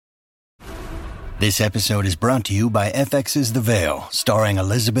This episode is brought to you by FX's The Veil, starring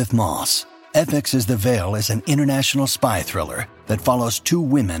Elizabeth Moss. FX's The Veil is an international spy thriller that follows two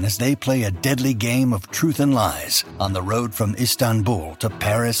women as they play a deadly game of truth and lies on the road from Istanbul to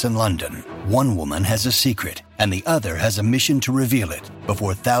Paris and London. One woman has a secret, and the other has a mission to reveal it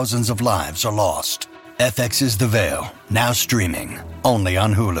before thousands of lives are lost. FX's The Veil, now streaming, only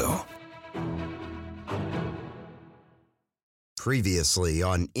on Hulu. Previously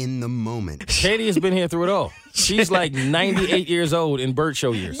on In the Moment. Katie has been here through it all. She's like 98 years old in Burt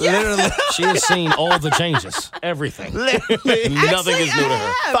Show years. Literally. She has seen all the changes. Everything. Nothing is new to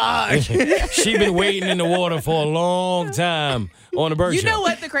her. She's been waiting in the water for a long time on the Burt Show. You know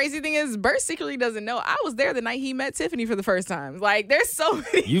what the crazy thing is? Burt secretly doesn't know. I was there the night he met Tiffany for the first time. Like, there's so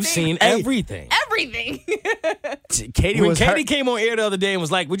many You've things. seen everything. Everything. When Katie came on air the other day and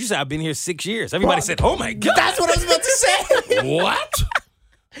was like, "Would you say I've been here 6 years?" Everybody said, "Oh my God." That's what I was about to say. What?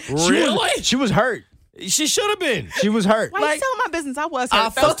 Really? She was hurt. She should have been. She was hurt. Why you telling my business? I was I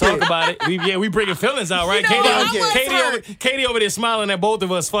hurt. felt Talk about it. We bringing feelings out, right? You know what? I was hurt. Katie over there smiling at both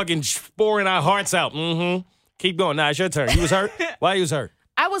of us, fucking pouring our hearts out. Mm-hmm. Keep going. Nah, it's your turn. You was hurt? Why you was hurt?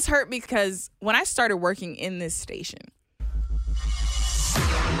 I was hurt because when I started working in this station,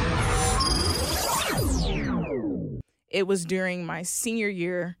 it was during my senior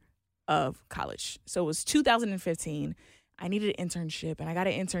year of college. So it was 2015. I needed an internship, and I got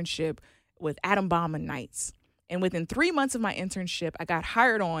an internship with Adam Bomb and Nights. And within 3 months of my internship, I got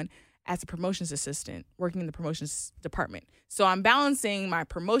hired on as a promotions assistant working in the promotions department. So I'm balancing my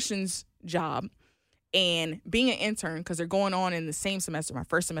promotions job and being an intern because they're going on in the same semester, my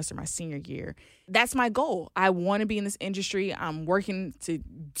first semester, my senior year. That's my goal. I want to be in this industry. I'm working to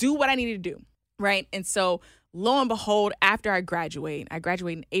do what I need to do, right? And so lo and behold, after I graduate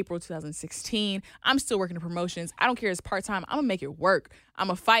in April 2016, I'm still working in promotions. I don't care if it's part-time. I'm going to make it work. I'm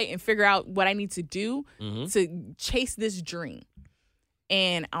going to fight and figure out what I need to do to chase this dream.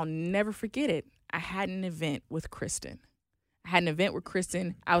 And I'll never forget it. I had an event with Kristen. I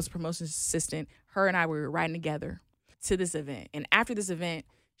was a promotions assistant. Her and I were riding together to this event. And after this event,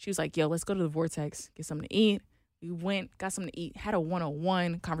 she was like, "Yo, let's go to the Vortex, get something to eat." We went, got something to eat, had a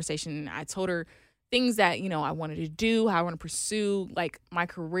one-on-one conversation. I told her things that, I wanted to do, how I want to pursue, like, my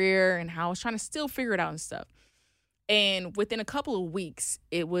career and how I was trying to still figure it out and stuff. And within a couple of weeks,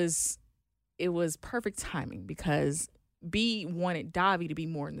 it was perfect timing because B wanted Davi to be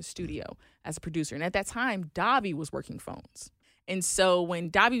more in the studio as a producer. And at that time, Davi was working phones. And so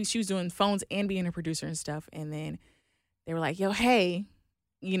when she was doing phones and being a producer and stuff, and then they were like, "Yo, hey,"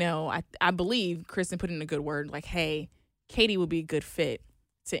 I believe Kristen put in a good word, like, "Hey, Katie would be a good fit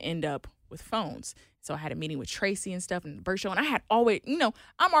to end up with phones." So I had a meeting with Tracy and stuff and the Burt Show. And I had always,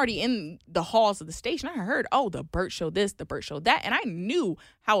 I'm already in the halls of the station. I heard, the Burt Show this, the Burt Show that. And I knew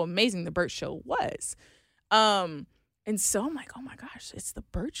how amazing the Burt Show was. And so I'm like, oh my gosh, it's the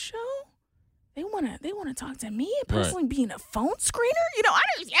Burt Show? They wanna talk to me personally, being a phone screener? I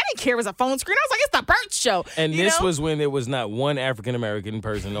didn't care if it was a phone screener. I was like, it's the Burt Show. And this was when there was not one African American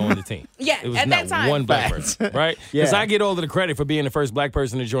person on the team. Yeah, it was at not that time. one black person, right? Because I get all of the credit for being the first black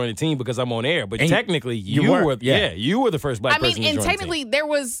person to join the team because I'm on air. But technically, you were the first black person to join and technically, there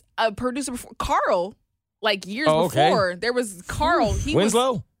was a producer before Carl, like years before. There was Carl.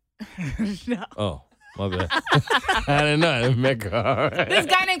 Winslow? No. Oh. My bad. I didn't know. I met Carl. This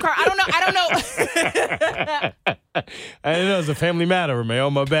guy named Carl. I don't know. I didn't know it was a family matter, man. Oh,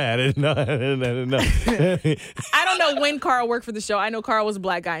 my bad. I didn't know. I don't know when Carl worked for the show. I know Carl was a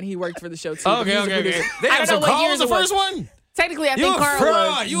black guy and he worked for the show too. Okay. Damn, so Carl was the first one? Technically, I think Carl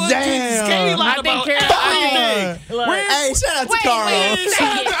was. You a skinny line about Hey, shout out to Carl.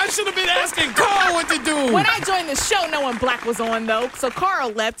 I should have been asking Carl what to do. When I joined the show, no one black was on, though. So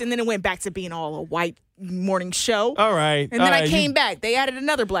Carl left, and then it went back to being all a white morning show. All right. And then I came back. They added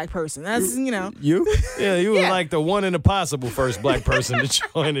another black person. That's, You? Yeah, you were like the one in the possible first black person to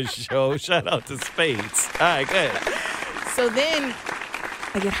join the show. Shout out to Spades. All right, go ahead. So then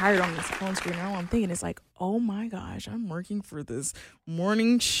I get hired on this phone screen, and all I'm thinking is like, oh my gosh, I'm working for this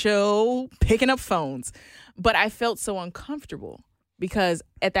morning show, picking up phones. But I felt so uncomfortable because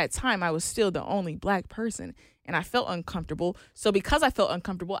at that time I was still the only black person, and I felt uncomfortable. So because I felt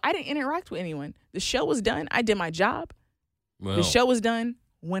uncomfortable, I didn't interact with anyone. The show was done. I did my job. Well, the show was done,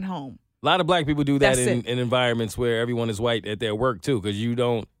 went home. A lot of black people do that in environments where everyone is white at their work, too, because you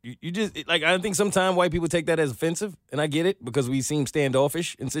just, like, I think sometimes white people take that as offensive, and I get it, because we seem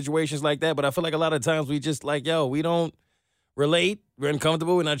standoffish in situations like that, but I feel like a lot of times we just like, we don't relate, we're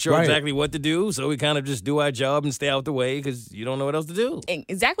uncomfortable, we're not sure exactly what to do, so we kind of just do our job and stay out the way because you don't know what else to do.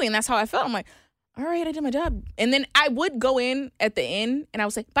 Exactly, and that's how I felt. I'm like, all right, I did my job. And then I would go in at the end and I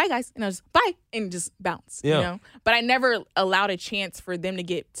would say, bye, guys. And I was bye, and just bounce, you know? But I never allowed a chance for them to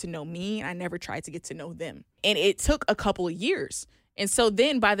get to know me. I never tried to get to know them. And it took a couple of years. And so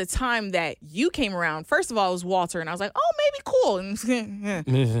then by the time that you came around, first of all, it was Walter. And I was like, oh, maybe cool.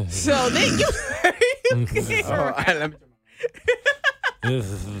 And so then you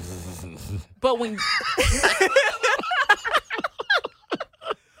But when...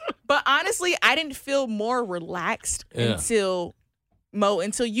 But honestly, I didn't feel more relaxed until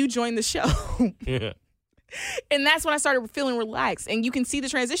you joined the show. Yeah. And that's when I started feeling relaxed. And you can see the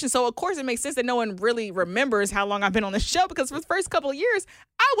transition. So, of course, it makes sense that no one really remembers how long I've been on the show, because for the first couple of years,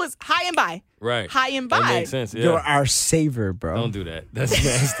 I was high and by. Right. High and by. That makes sense, yeah. You're our saver, bro. Don't do that. That's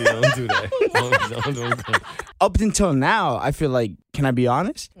nasty. Don't do that. Don't do that. Up until now, I feel like, can I be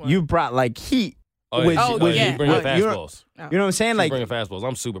honest? What? You brought, like, heat. You bring fastballs. You know what I'm saying? Like, bringing fastballs.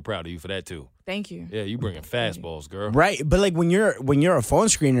 I'm super proud of you for that too. Thank you. Yeah, you bringing fastballs, girl. Right, but like when you're a phone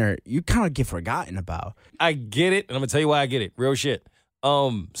screener, you kind of get forgotten about. I get it, and I'm gonna tell you why I get it. Real shit.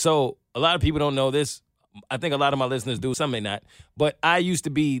 So a lot of people don't know this. I think a lot of my listeners do. Some may not. But I used to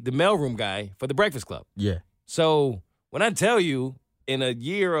be the mailroom guy for the Breakfast Club. Yeah. So when I tell you, in a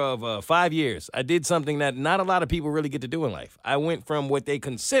year of 5 years, I did something that not a lot of people really get to do in life. I went from what they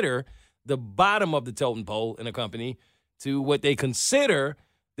consider the bottom of the totem pole in a company to what they consider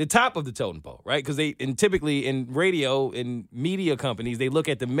the top of the totem pole, right? Because typically in radio and media companies, they look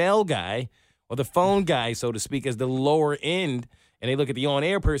at the mail guy or the phone guy, so to speak, as the lower end, and they look at the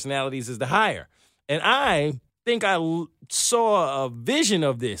on-air personalities as the higher. And I think I saw a vision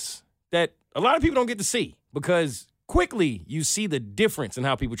of this that a lot of people don't get to see, because quickly you see the difference in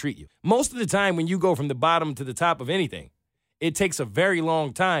how people treat you. Most of the time when you go from the bottom to the top of anything, it takes a very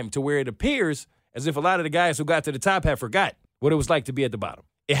long time to where it appears as if a lot of the guys who got to the top have forgot what it was like to be at the bottom.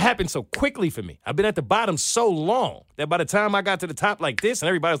 It happened so quickly for me. I've been at the bottom so long that by the time I got to the top like this, and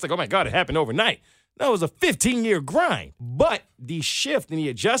everybody was like, oh my God, it happened overnight. No, it was a 15-year grind. But the shift and the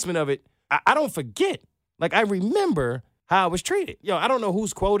adjustment of it, I don't forget. Like, I remember how I was treated. I don't know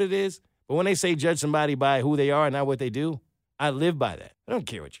whose quote it is, but when they say judge somebody by who they are and not what they do, I live by that. I don't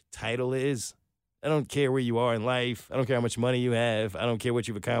care what your title is. I don't care where you are in life. I don't care how much money you have. I don't care what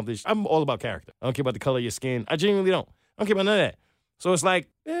you've accomplished. I'm all about character. I don't care about the color of your skin. I genuinely don't. I don't care about none of that. So it's like,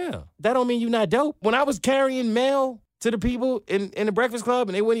 yeah, that don't mean you're not dope. When I was carrying mail to the people in the Breakfast Club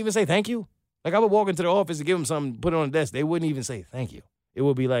and they wouldn't even say thank you. Like, I would walk into the office and give them something, put it on the desk. They wouldn't even say thank you. It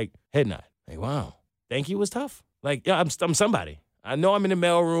would be like head nod. Like, wow, thank you was tough. Like, yeah, I'm somebody. I know I'm in the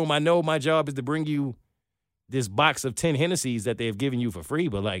mail room. I know my job is to bring you this box of 10 Hennessy's that they've given you for free.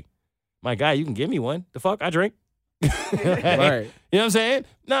 But like, my guy, you can give me one. The fuck? I drink. Right. You know what I'm saying?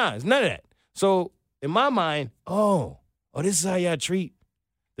 Nah, it's none of that. So in my mind, oh, this is how y'all treat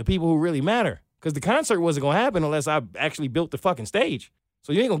the people who really matter. Because the concert wasn't going to happen unless I actually built the fucking stage.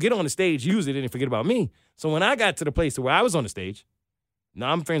 So you ain't going to get on the stage, use it, and forget about me. So when I got to the place where I was on the stage,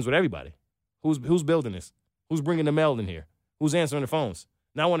 now I'm friends with everybody. Who's building this? Who's bringing the mail in here? Who's answering the phones?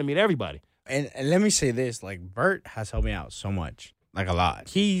 Now I want to meet everybody. And let me say this, like, Bert has helped me out so much, like a lot.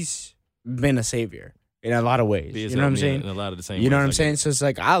 He's been a savior in a lot of ways. You know what I'm saying? In a lot of the same You know ways, what I'm saying? So it's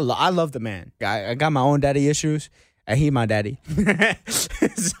like, I love the man. I got my own daddy issues, and he my daddy.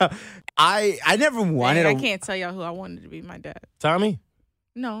 So I never wanted I can't tell y'all who I wanted to be my dad. Tommy?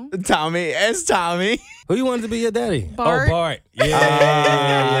 No. Tommy. It's Tommy. Who you wanted to be your daddy? Bart. Oh, Bart.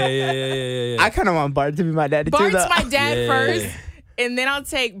 Yeah. I kind of want Bart to be my daddy, Bart's too, though. my dad first, and then I'll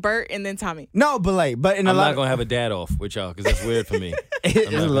take Bert and then Tommy. No, but in I'm not going to have a dad off with y'all because that's weird for me.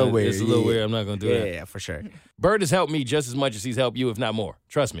 It's a little weird. It's a little weird. I'm not going to do that. Yeah, for sure. Bert has helped me just as much as he's helped you, if not more.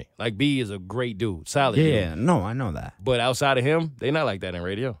 Trust me. Like, B is a great dude. Solid dude. Yeah, no, I know that. But outside of him, they not like that in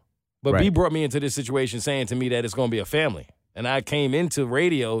radio. But Right. B brought me into this situation saying to me that it's going to be a family. And I came into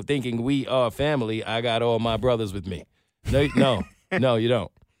radio thinking we are family. I got all my brothers with me. No, you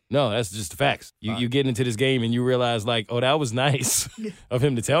don't. No, that's just the facts. You get into this game and you realize, like, oh, that was nice of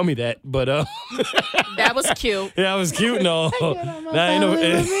him to tell me that. But That was cute. yeah, that was cute. No,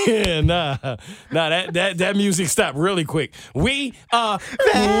 that music stopped really quick. We are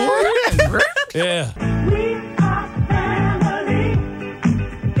yeah.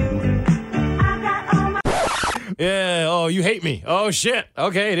 Yeah, oh, you hate me. Oh, shit.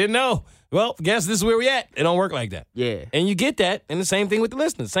 Okay, didn't know. Well, guess this is where we at. It don't work like that. Yeah. And you get that, and the same thing with the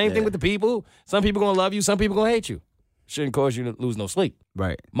listeners. Same thing with the people. Some people going to love you. Some people going to hate you. Shouldn't cause you to lose no sleep.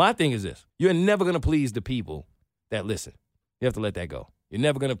 Right. My thing is this. You're never going to please the people that listen. You have to let that go. You're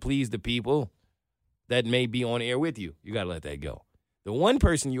never going to please the people that may be on air with you. You got to let that go. The one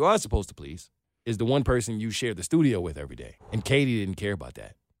person you are supposed to please is the one person you share the studio with every day. And Katie didn't care about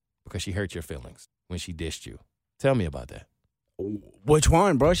that. because she hurt your feelings when she dissed you. Tell me about that. Which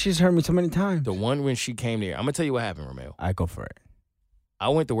one, bro? She's heard me so many times. The one when she came there. I'm going to tell you what happened, Romeo. I go for it. I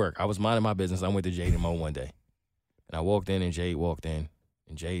went to work. I was minding my business. I went to Jade and Mo one day. And I walked in, and Jade walked in.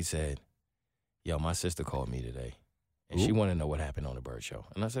 And Jade said, yo, my sister called me today. And she wanted to know what happened on the Bird Show.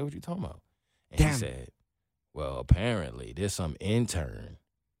 And I said, what you talking about? And Damn. she said, well, apparently there's some intern.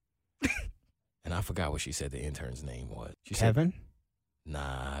 And I forgot what she said the intern's name was. She Kevin? said,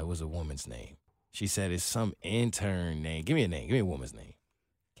 nah, it was a woman's name. She said it's some intern name. Give me a name. Give me a woman's name.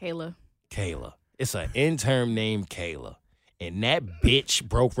 Kayla. Kayla. It's an intern named Kayla. And that bitch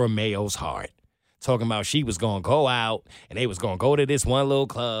broke Romeo's heart. Talking about she was going to go out and they was going to go to this one little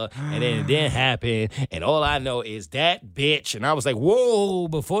club and then it didn't happen. And all I know is that bitch. And I was like, whoa,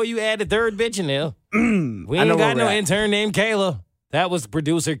 before you add the third bitch in there, we ain't got no intern named Kayla. That was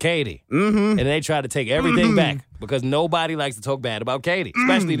producer Katie. Mm-hmm. And they tried to take everything back because nobody likes to talk bad about Katie,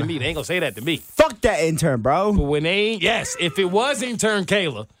 especially to me. They ain't going to say that to me. Fuck that intern, bro. But when they, yes, if it was intern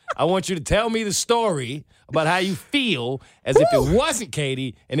Kayla, I want you to tell me the story about how you feel as if it wasn't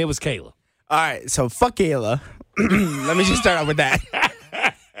Katie and it was Kayla. All right, so fuck Kayla. Let me just start out with that.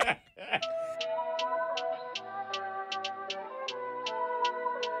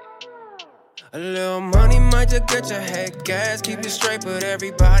 A little money might just get your head gas. Keep it straight, but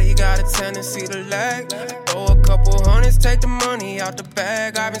everybody got a tendency to lag. Throw a couple hundreds, take the money out the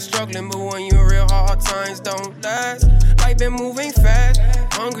bag. I've been struggling, but when you real hard times don't last. Life been moving fast,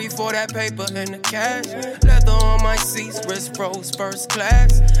 hungry for that paper and the cash. Leather on my seats, wrist froze first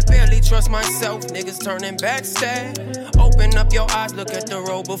class. Barely trust myself, niggas turning backstab. Open up your eyes, look at the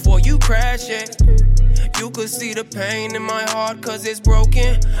road before you crash it. You could see the pain in my heart cause it's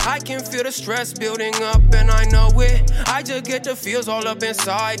broken. I can feel the stress building up and I know it. I just get the feels all up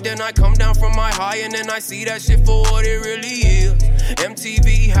inside. Then I come down from my high and then I see that shit for what it really is.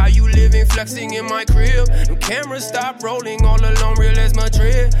 MTV, how you living, flexing in my crib. The cameras stop rolling, all alone, real as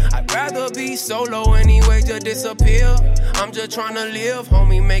Madrid. I'd rather be solo anyway to disappear. I'm just trying to live,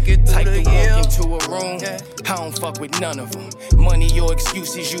 homie, make it through the year. Walk into a room, I don't fuck with none of them. Money or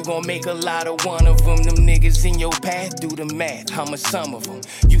excuses, you gon' make a lot of one of them. Them niggas in your path, do the math, I'm a sum of them.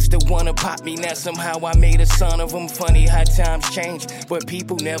 Used to wanna pop me, now somehow I made a son of them. Funny how times change, but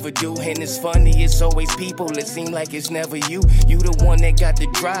people never do. And it's funny, it's always people, it seem like it's never you. You the one that got the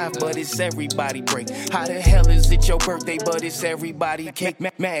drive, but it's everybody break. How the hell is it your birthday, but it's everybody cake?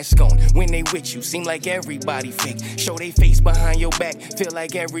 Mask on, when they with you, seem like everybody fake. Show they face behind your back, feel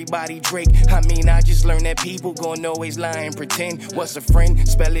like everybody Drake. I mean, I just learned that people gon' always lie and pretend. What's a friend?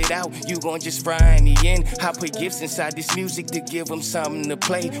 Spell it out, you gon' just fry in the end. I put gifts inside this music to give them something to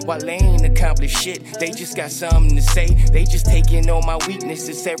play. While they ain't accomplished shit, they just got something to say. They just taking all my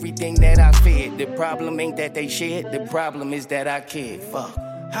weaknesses, everything that I feared. The problem ain't that they shared, the problem is that I cared. Fuck.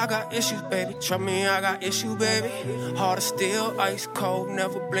 I got issues, baby. Trust me, I got issues, baby. Heart of steel, ice cold,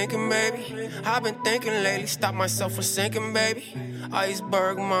 never blinking, baby. I've been thinking lately, stop myself from sinking, baby.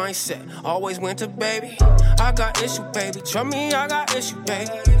 Iceberg mindset, always winter, baby. I got issues, baby. Trust me, I got issues,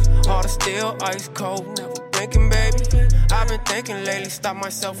 baby. Heart of steel, ice cold, never blinking, baby. I've been thinking lately, stop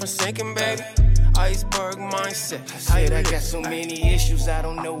myself from sinking, baby. Iceberg mindset. I said I got so many issues, I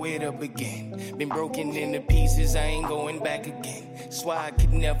don't know where to begin. Been broken into pieces, I ain't going back again. That's why I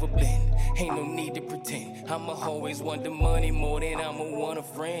could never blend. Ain't no need to pretend. I'ma always want the money more than I'ma want a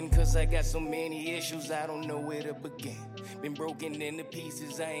friend. Cause I got so many issues, I don't know where to begin. Been broken into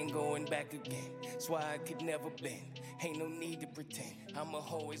pieces, I ain't going back again. That's why I could never bend. Ain't no need to pretend. I'ma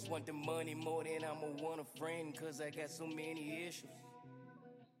always want the money more than I'ma want a friend. Cause I got so many issues.